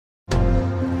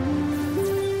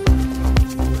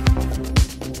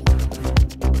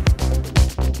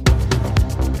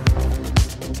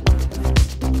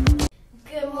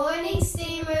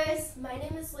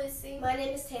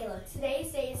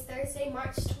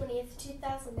March 20th,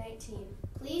 2019.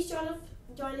 Please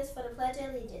join us for the Pledge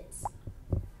of Allegiance.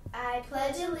 I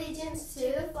pledge allegiance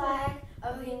to the flag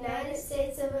of the United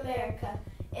States of America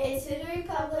and to the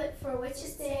republic for which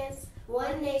it stands,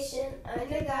 one nation,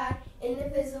 under God,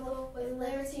 indivisible, with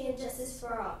liberty and justice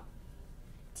for all.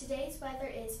 Today's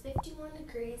weather is 51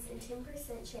 degrees and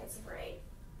 10% chance of rain.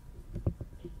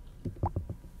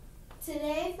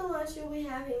 Today for lunch we'll be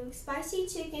having spicy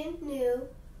chicken new,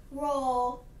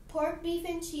 roll, pork beef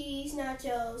and cheese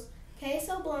nachos,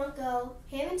 queso blanco,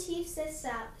 ham and cheese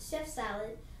chef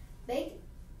salad,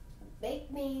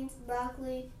 baked beans,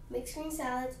 broccoli, mixed green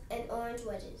salads, and orange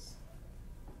wedges.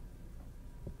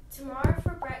 Tomorrow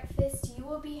for breakfast you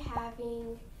will be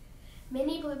having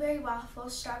mini blueberry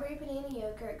waffles, strawberry banana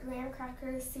yogurt, graham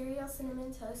crackers, cereal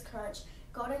cinnamon toast crunch,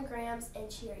 golden grahams, and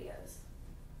Cheerios.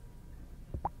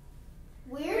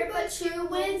 Weird but True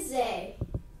Wednesday.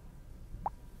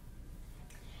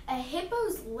 A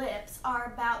hippo's lips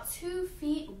are about 2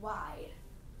 feet wide.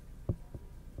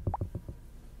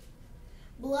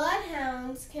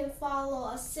 Bloodhounds can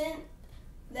follow a scent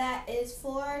that is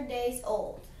 4 days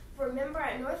old. Remember,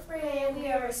 at North Brand,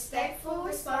 we are respectful,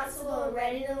 responsible, and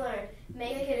ready to learn.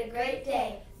 Make it a great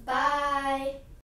day. Bye.